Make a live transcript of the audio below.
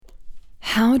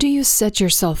How do you set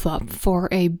yourself up for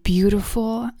a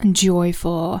beautiful,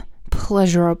 joyful,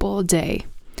 pleasurable day?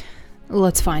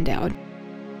 Let's find out.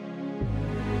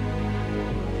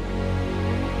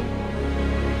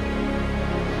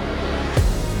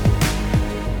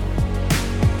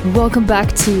 Welcome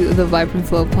back to the Vibrant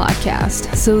Flow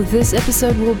podcast. So this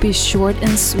episode will be short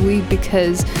and sweet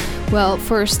because, well,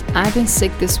 first, I've been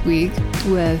sick this week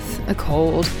with a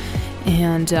cold,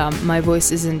 and my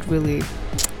voice isn't really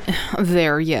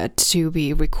there yet to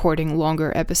be recording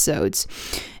longer episodes,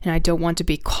 and I don't want to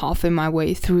be coughing my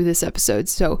way through this episode.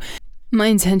 So my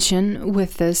intention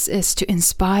with this is to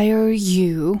inspire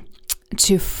you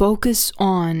to focus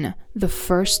on the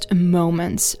first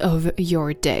moments of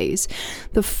your days,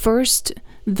 the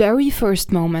very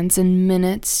first moments and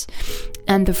minutes,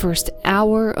 and the first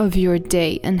hour of your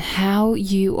day, and how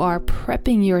you are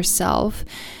prepping yourself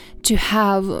to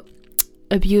have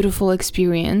a beautiful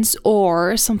experience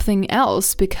or something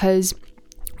else. Because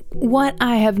what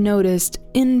I have noticed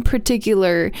in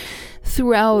particular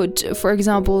throughout, for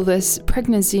example, this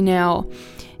pregnancy now,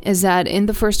 is that in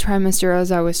the first trimester, as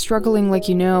I was struggling,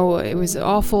 it was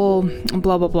awful,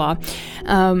 blah, blah, blah.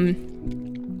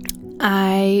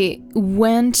 I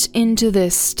went into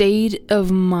this state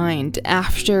of mind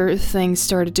after things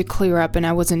started to clear up and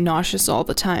I wasn't nauseous all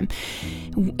the time,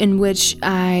 in which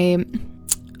I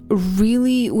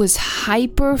really was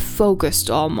hyper-focused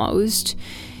almost,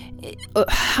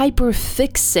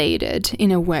 hyper-fixated in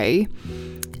a way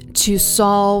to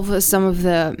solve some of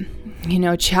the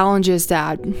challenges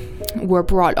that were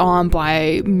brought on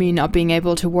by me not being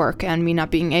able to work and me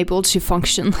not being able to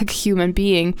function like a human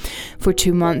being for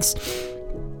 2 months.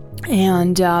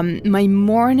 And my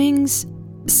mornings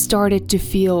started to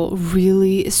feel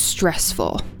really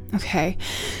stressful. Okay.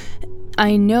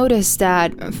 I noticed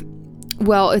that,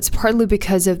 well, it's partly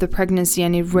because of the pregnancy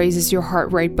and it raises your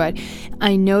heart rate, but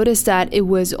I noticed that it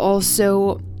was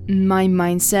also my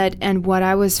mindset and what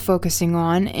I was focusing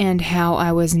on and how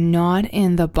I was not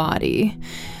in the body.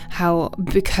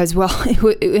 Because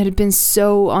it had been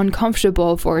so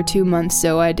uncomfortable for 2 months,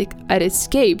 so I'd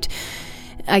escaped,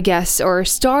 I guess, or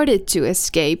started to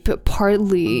escape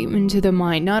partly into the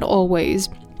mind, not always.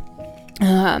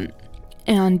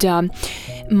 And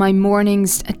my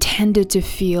mornings tended to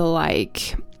feel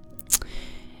like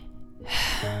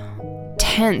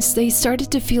tense. They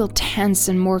started to feel tense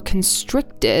and more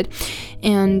constricted,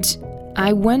 and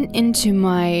I went into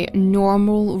my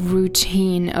normal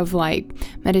routine of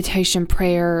meditation,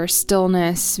 prayer,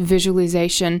 stillness,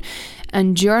 visualization,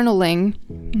 and journaling.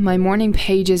 My morning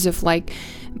pages of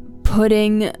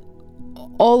putting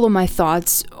all of my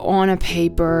thoughts on a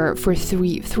paper for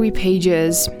three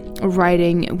pages,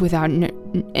 writing without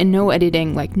no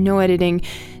editing,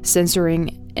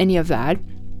 censoring, any of that.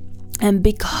 And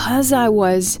because I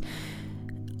was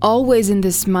always in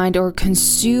this mind or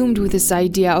consumed with this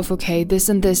idea of, okay, this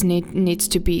and this needs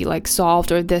to be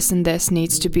solved, or this and this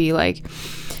needs to be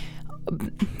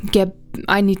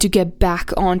I need to get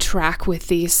back on track with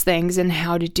these things and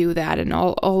how to do that and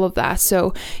all of that.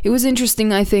 So it was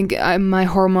interesting. I think my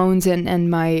hormones and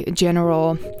my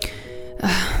general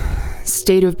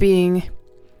state of being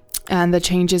and the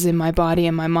changes in my body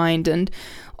and my mind and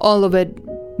all of it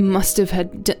must have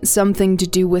had something to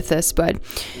do with this. But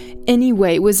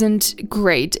anyway, it wasn't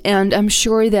great. And I'm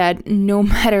sure that no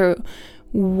matter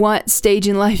what stage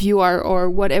in life you are or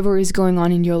whatever is going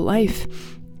on in your life,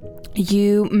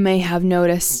 you may have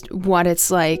noticed what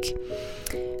it's like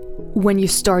when you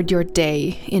start your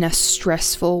day in a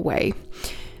stressful way.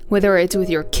 Whether it's with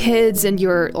your kids and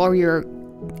you're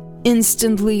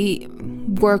instantly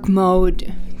work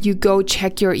mode, you go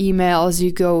check your emails,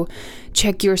 you go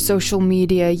check your social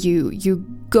media, you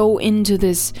go into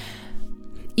this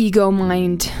ego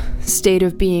mind state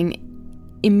of being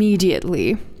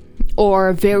immediately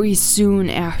or very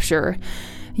soon after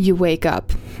you wake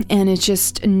up, and it's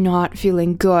just not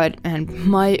feeling good, and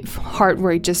my heart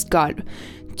rate just got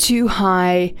too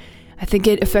high. I think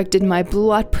it affected my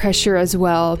blood pressure as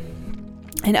well,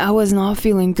 and I was not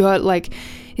feeling good.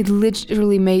 It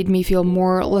literally made me feel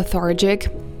more lethargic.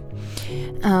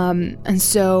 And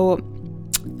so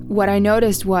what I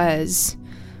noticed was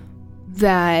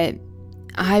that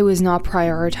I was not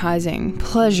prioritizing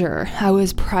pleasure. I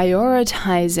was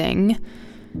prioritizing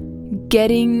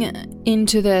getting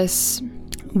into this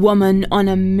woman on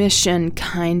a mission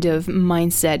kind of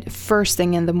mindset first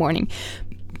thing in the morning.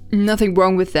 Nothing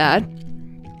wrong with that.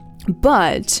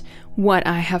 But what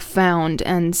I have found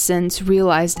and since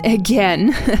realized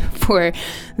again for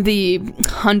the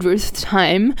 100th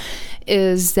time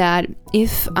is that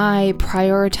if I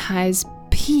prioritize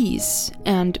peace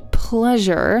and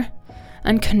pleasure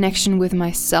and connection with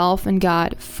myself and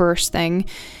God first thing,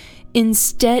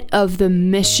 instead of the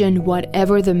mission,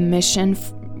 whatever the mission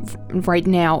right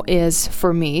now is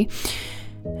for me,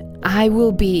 I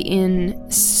will be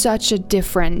in such a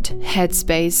different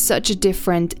headspace, such a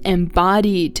different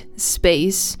embodied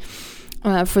space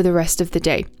for the rest of the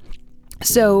day.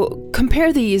 So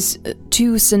compare these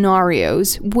two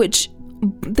scenarios, which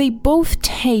they both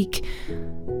take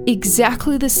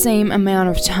exactly the same amount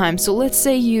of time. So let's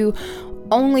say you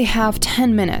only have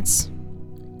 10 minutes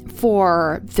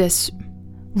for this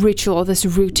ritual, this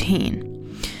routine,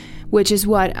 which is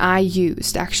what I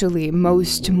used actually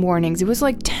most mornings. It was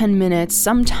like 10 minutes,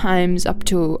 sometimes up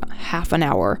to half an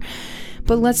hour.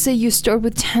 But let's say you start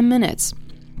with 10 minutes.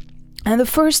 And the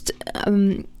first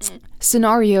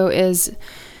scenario is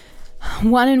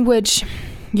one in which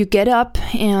you get up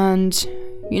and,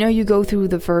 you go through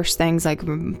the first things like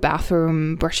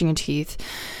bathroom, brushing your teeth,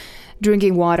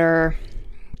 drinking water,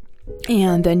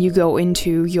 and then you go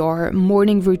into your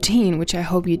morning routine, which I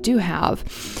hope you do have.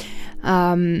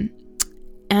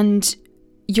 And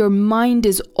your mind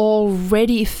is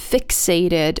already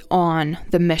fixated on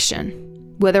the mission.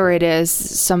 Whether it is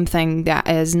something that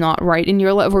is not right in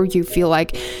your life or you feel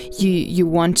like you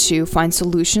want to find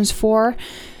solutions for,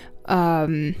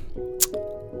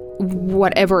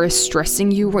 whatever is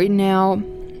stressing you right now,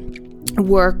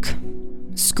 work,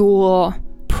 school,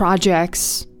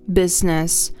 projects,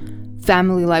 business,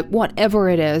 family life, whatever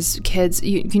it is, kids,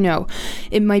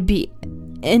 it might be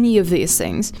any of these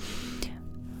things.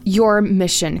 Your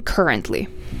mission currently,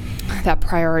 that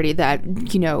priority that,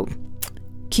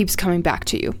 keeps coming back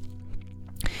to you.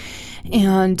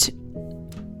 And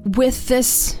with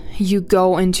this, you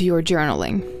go into your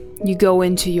journaling. You go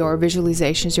into your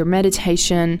visualizations, your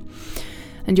meditation,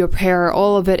 and your prayer.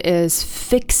 All of it is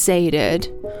fixated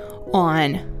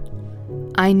on,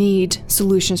 I need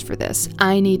solutions for this.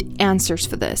 I need answers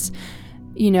for this.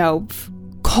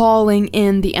 Calling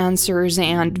in the answers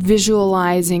and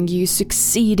visualizing you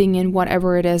succeeding in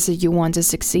whatever it is that you want to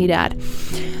succeed at.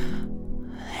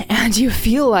 And you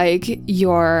feel like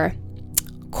your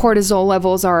cortisol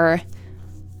levels are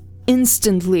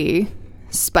instantly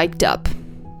spiked up,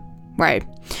 right?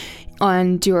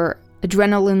 And your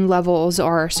adrenaline levels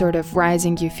are sort of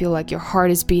rising. You feel like your heart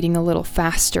is beating a little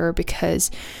faster because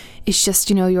it's just,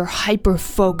 you're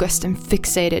hyper-focused and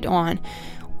fixated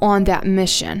on that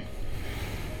mission.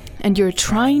 And you're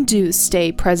trying to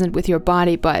stay present with your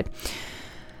body, but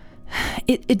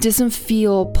it doesn't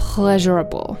feel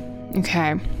pleasurable.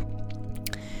 Okay.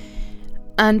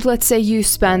 And let's say you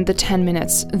spend the 10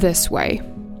 minutes this way,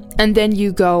 and then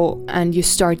you go and you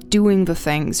start doing the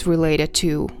things related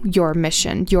to your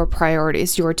mission, your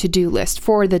priorities, your to-do list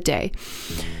for the day.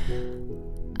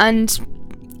 And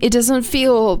it doesn't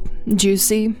feel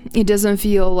juicy. It doesn't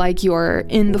feel like you're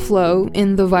in the flow,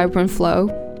 in the vibrant flow.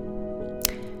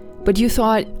 But you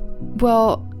thought,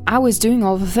 well, I was doing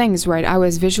all the things, right? I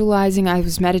was visualizing, I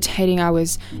was meditating, I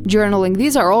was journaling.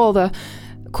 These are all the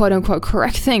quote-unquote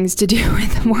correct things to do in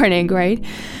the morning, right?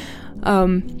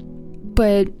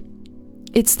 But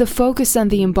it's the focus and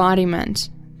the embodiment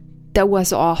that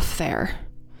was off there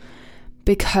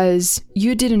because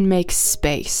you didn't make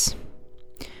space.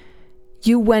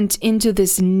 You went into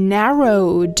this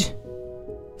narrowed,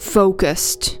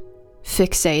 focused,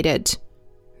 fixated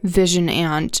vision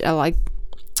and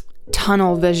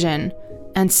tunnel vision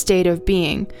and state of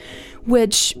being,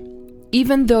 which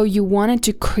even though you wanted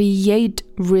to create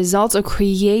results or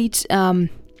create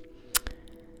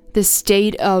the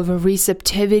state of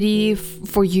receptivity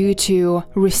for you to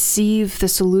receive the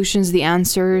solutions, the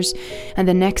answers, and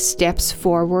the next steps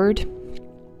forward,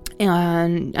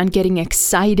 and getting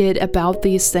excited about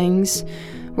these things,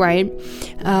 right?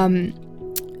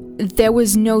 There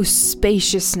was no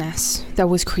spaciousness that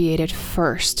was created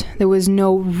first. There was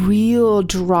no real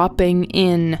dropping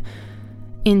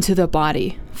into the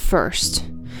body first.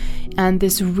 And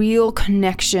this real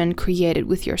connection created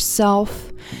with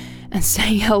yourself and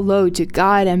saying hello to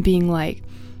God and being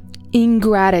in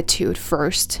gratitude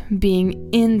first,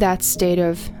 being in that state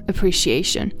of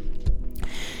appreciation.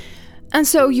 And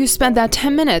so you spent that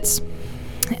 10 minutes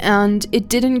and it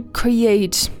didn't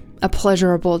create a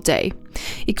pleasurable day.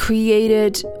 It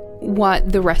created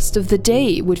what the rest of the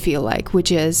day would feel like,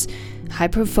 which is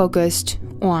hyper-focused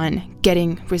on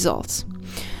getting results.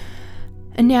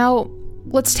 And now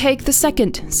let's take the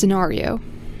second scenario.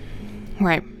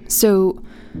 Right, so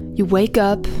you wake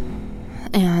up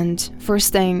and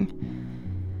first thing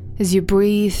is you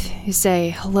breathe, you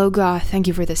say, hello God, thank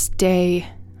you for this day.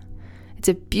 It's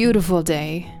a beautiful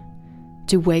day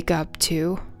to wake up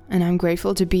to, and I'm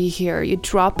grateful to be here. You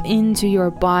drop into your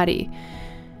body.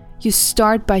 You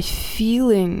start by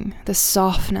feeling the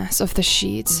softness of the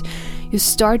sheets. You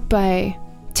start by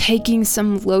taking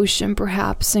some lotion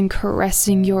perhaps and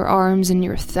caressing your arms and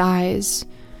your thighs,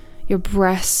 your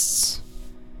breasts,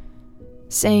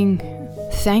 saying,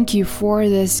 thank you for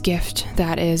this gift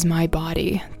that is my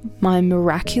body, my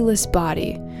miraculous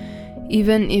body.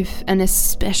 Even if, and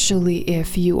especially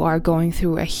if you are going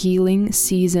through a healing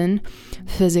season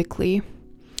physically,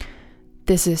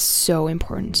 this is so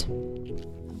important.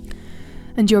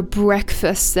 And your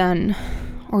breakfast then,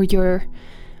 or your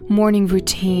morning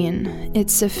routine,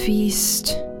 it's a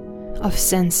feast of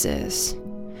senses.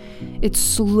 It's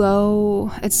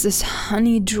slow, it's this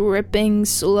honey dripping,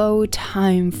 slow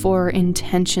time for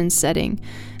intention setting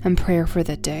and prayer for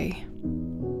the day.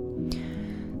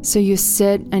 So you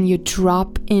sit and you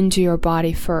drop into your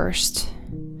body first.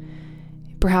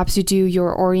 Perhaps you do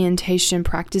your orientation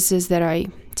practices that I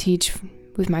teach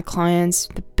with my clients,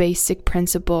 the basic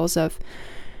principles of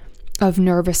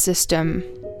nervous system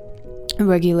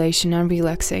regulation and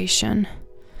relaxation.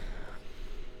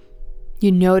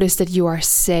 You notice that you are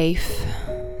safe,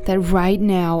 that right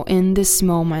now in this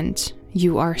moment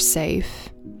you are safe.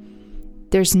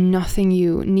 There's nothing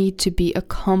you need to be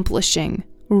accomplishing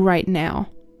right now.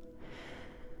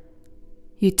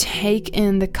 You take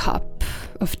in the cup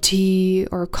of tea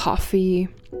or coffee.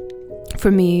 For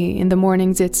me, in the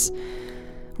mornings, it's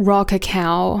raw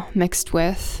cacao mixed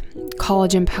with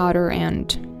collagen powder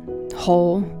and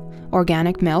whole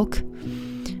organic milk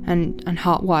and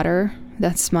hot water.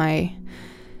 That's my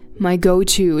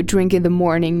go-to drink in the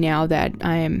morning now that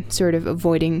I am sort of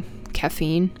avoiding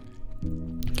caffeine.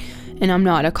 And I'm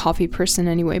not a coffee person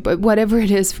anyway, but whatever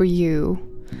it is for you,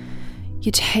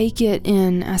 you take it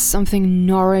in as something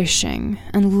nourishing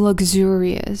and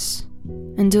luxurious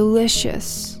and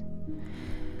delicious.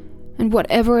 And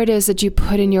whatever it is that you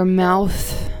put in your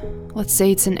mouth, let's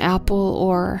say it's an apple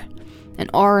or an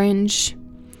orange,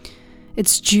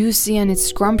 it's juicy and it's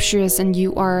scrumptious, and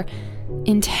you are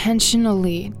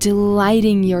intentionally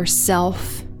delighting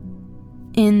yourself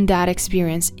in that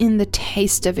experience, in the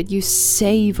taste of it. You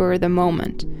savor the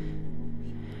moment.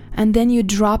 And then you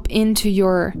drop into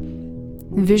your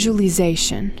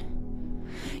visualization.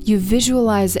 You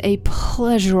visualize a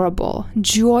pleasurable,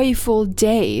 joyful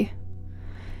day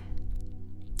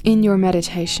in your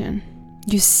meditation.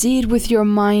 You see it with your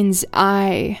mind's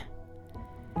eye.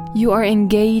 You are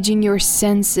engaging your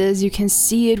senses. You can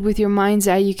see it with your mind's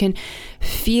eye. You can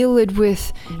feel it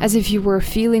with, as if you were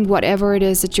feeling whatever it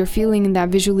is that you're feeling in that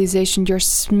visualization. You're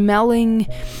smelling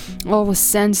all the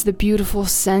scents, the beautiful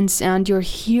scents, and you're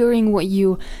hearing what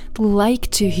you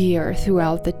like to hear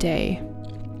throughout the day.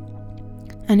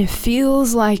 And it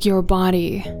feels like your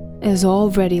body is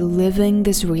already living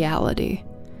this reality,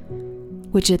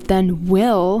 which it then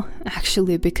will,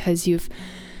 actually, because you've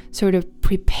sort of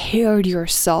prepared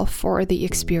yourself for the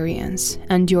experience,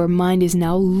 and your mind is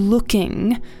now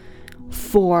looking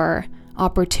for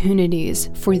opportunities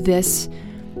for this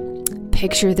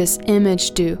picture, this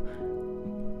image to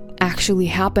actually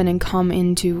happen and come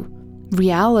into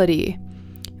reality.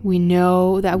 We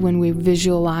know that when we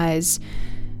visualize,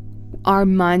 our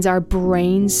minds, our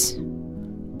brains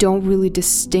don't really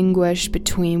distinguish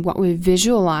between what we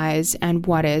visualize and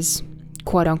what is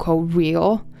quote unquote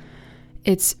real.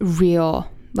 It's real.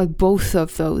 Like, both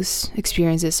of those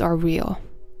experiences are real.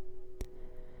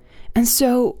 And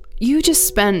so you just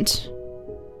spent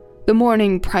the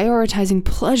morning prioritizing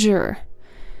pleasure,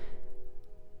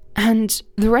 and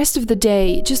the rest of the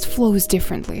day just flows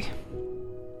differently.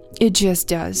 It just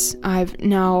does. I've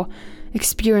now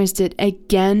experienced it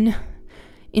again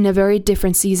in a very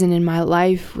different season in my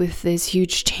life, with these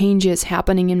huge changes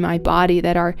happening in my body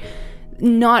that are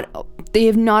they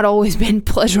have not always been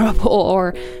pleasurable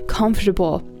or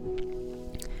comfortable.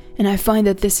 And I find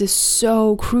that this is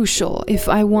so crucial if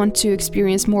I want to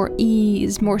experience more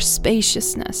ease, more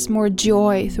spaciousness, more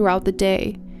joy throughout the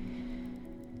day.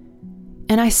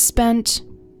 And I spent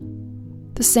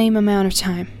the same amount of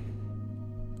time,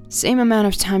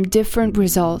 different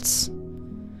results.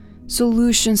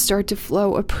 Solutions start to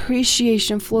flow.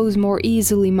 Appreciation flows more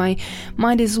easily. My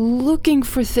mind is looking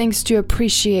for things to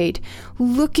appreciate,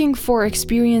 looking for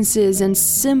experiences and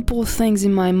simple things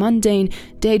in my mundane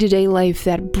day-to-day life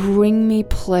that bring me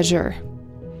pleasure.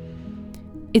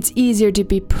 It's easier to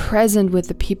be present with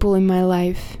the people in my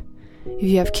life. If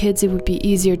you have kids, it would be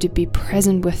easier to be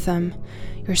present with them.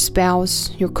 Your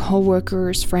spouse, your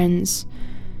coworkers, friends.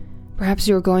 Perhaps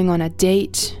you're going on a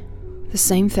date. The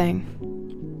same thing.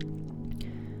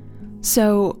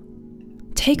 So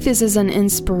take this as an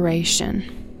inspiration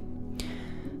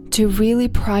to really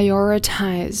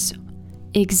prioritize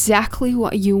exactly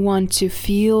what you want to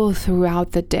feel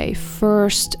throughout the day,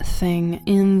 first thing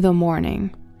in the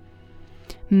morning.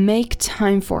 Make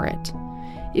time for it,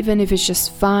 even if it's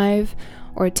just 5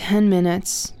 or 10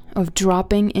 minutes of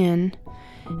dropping in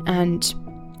and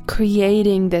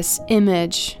creating this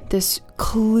image, this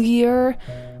clear,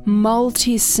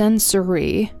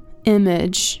 multi-sensory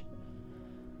image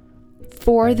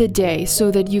for the day,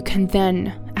 so that you can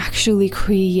then actually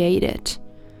create it,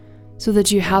 so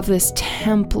that you have this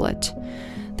template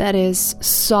that is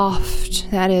soft,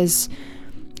 that is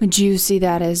juicy,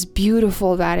 that is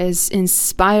beautiful, that is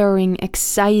inspiring,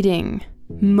 exciting,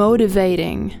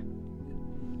 motivating,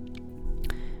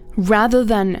 rather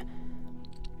than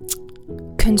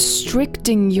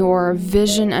constricting your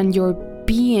vision and your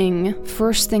being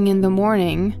first thing in the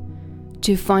morning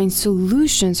to find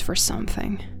solutions for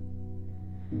something.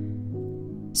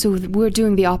 So we're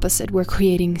doing the opposite. We're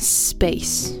creating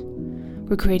space.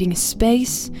 We're creating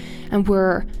space, and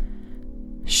we're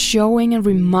showing and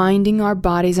reminding our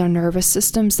bodies, our nervous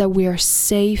systems, that we are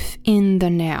safe in the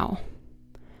now.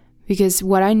 Because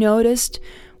what I noticed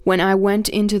when I went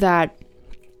into that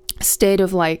state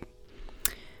of like,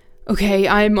 okay,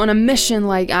 I'm on a mission,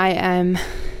 like I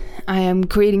am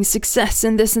creating success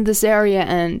in this area,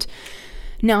 and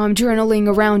now I'm journaling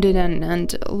around it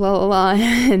and la la la,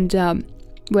 and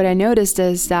what I noticed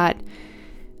is that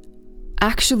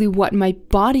actually what my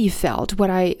body felt, what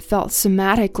I felt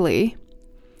somatically,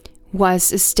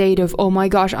 was a state of, oh my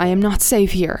gosh, I am not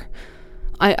safe here.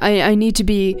 I need to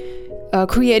be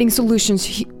creating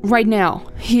solutions right now,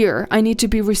 here. I need to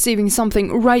be receiving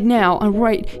something right now and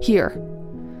right here.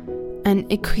 And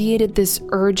it created this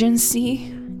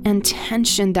urgency and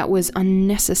tension that was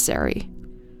unnecessary.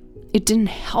 It didn't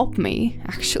help me,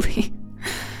 actually.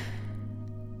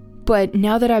 But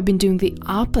now that I've been doing the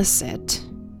opposite,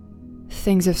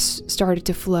 things have started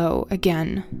to flow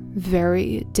again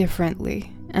very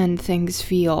differently, and things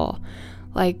feel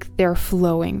like they're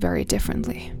flowing very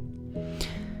differently.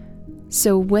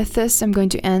 So with this, I'm going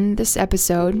to end this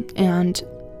episode, and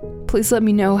please let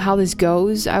me know how this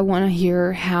goes. I want to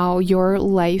hear how your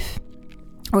life,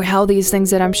 or how these things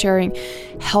that I'm sharing,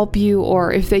 help you,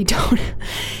 or if they don't,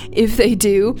 if they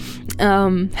do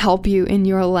help you in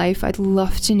your life. I'd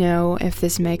love to know if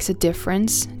this makes a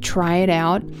difference. Try it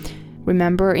out.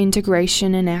 Remember,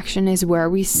 integration and action is where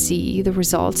we see the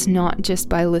results, not just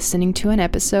by listening to an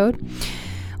episode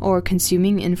or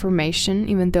consuming information.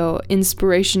 Even though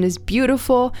inspiration is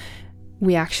beautiful,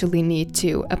 we actually need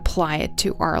to apply it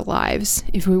to our lives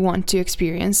if we want to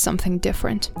experience something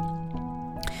different.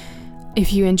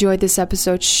 If you enjoyed this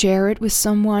episode, share it with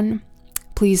someone.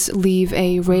 Please leave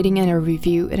a rating and a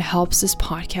review. It helps this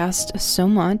podcast so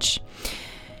much.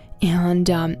 And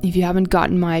if you haven't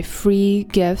gotten my free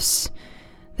gifts,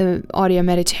 the audio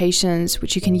meditations,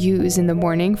 which you can use in the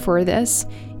morning for this,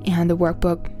 and the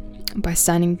workbook, by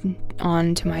signing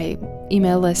on to my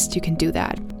email list, you can do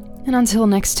that. And until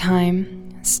next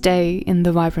time, stay in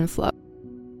the vibrant flow.